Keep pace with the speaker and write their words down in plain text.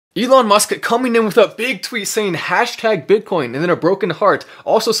Elon Musk coming in with a big tweet saying hashtag Bitcoin and then a broken heart,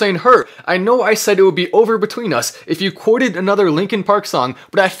 also saying I know I said it would be over between us if you quoted another Linkin Park song,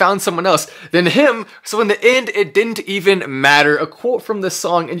 but I found someone else, then him, so in the end it didn't even matter. A quote from the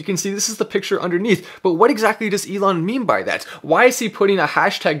song, and you can see this is the picture underneath, but what exactly does Elon mean by that? Why is he putting a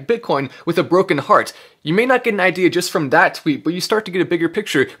hashtag Bitcoin with a broken heart? You may not get an idea just from that tweet, but you start to get a bigger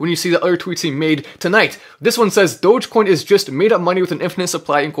picture when you see the other tweets he made tonight. This one says, Dogecoin is just made up money with an infinite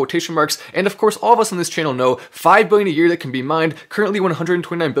supply in quotation marks, and of course all of us on this channel know 5 billion a year that can be mined, currently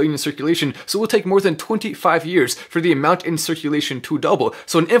 129 billion in circulation, so it will take more than 25 years for the amount in circulation to double.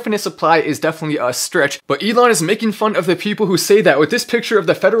 So an infinite supply is definitely a stretch, but Elon is making fun of the people who say that with this picture of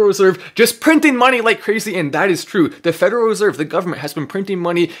the Federal Reserve just printing money like crazy, and that is true. The Federal Reserve, the government, has been printing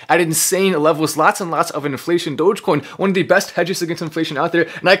money at insane levels, lots and lots of inflation. Dogecoin, one of the best hedges against inflation out there,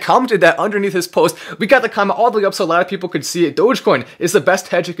 and I commented that underneath his post. We got the comment all the way up so a lot of people could see it. Dogecoin is the best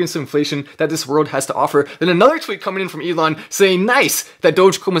hedge against inflation that this world has to offer. Then another tweet coming in from Elon saying, nice, that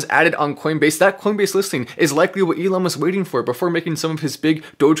Dogecoin was added on Coinbase. That Coinbase listing is likely what Elon was waiting for before making some of his big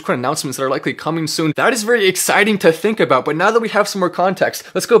Dogecoin announcements that are likely coming soon. That is very exciting to think about, but now that we have some more context,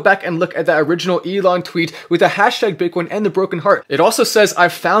 let's go back and look at that original Elon tweet with the hashtag Bitcoin and the broken heart. It also says,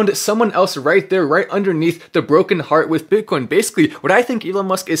 I've found someone else right there, right underneath the broken heart with Bitcoin. Basically, what I think Elon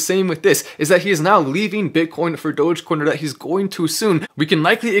Musk is saying with this is that he is now leaving Bitcoin for Dogecoin, or that he's going to soon. We can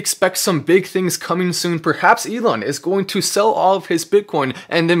likely expect some big things coming soon. Perhaps Elon is going to sell all of his Bitcoin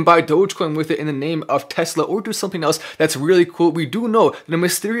and then buy Dogecoin with it in the name of Tesla, or do something else that's really cool. We do know that a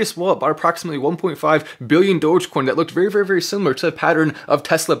mysterious wallet bought approximately 1.5 billion Dogecoin that looked very similar to the pattern of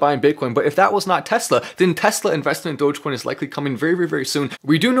Tesla buying Bitcoin. But if that was not Tesla, then Tesla investment in Dogecoin is likely coming very soon.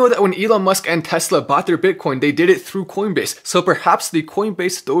 We do know that when Elon Musk and Tesla bought their Bitcoin, they did it through Coinbase. So perhaps the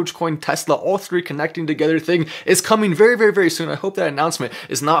Coinbase, Dogecoin, Tesla, all three connecting together thing is coming very soon. I hope that announcement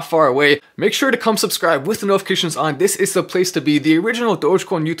is not far away. Make sure to come subscribe with the notifications on. This is the place to be. The original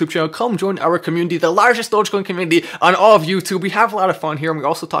Dogecoin YouTube channel. Come join our community, the largest Dogecoin community on all of YouTube. We have a lot of fun here, and we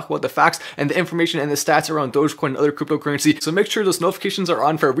also talk about the facts and the information and the stats around Dogecoin and other cryptocurrency. So make sure those notifications are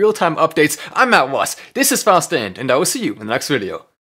on for real-time updates. I'm Matt Wass. This is Final Stand, and I will see you in the next video.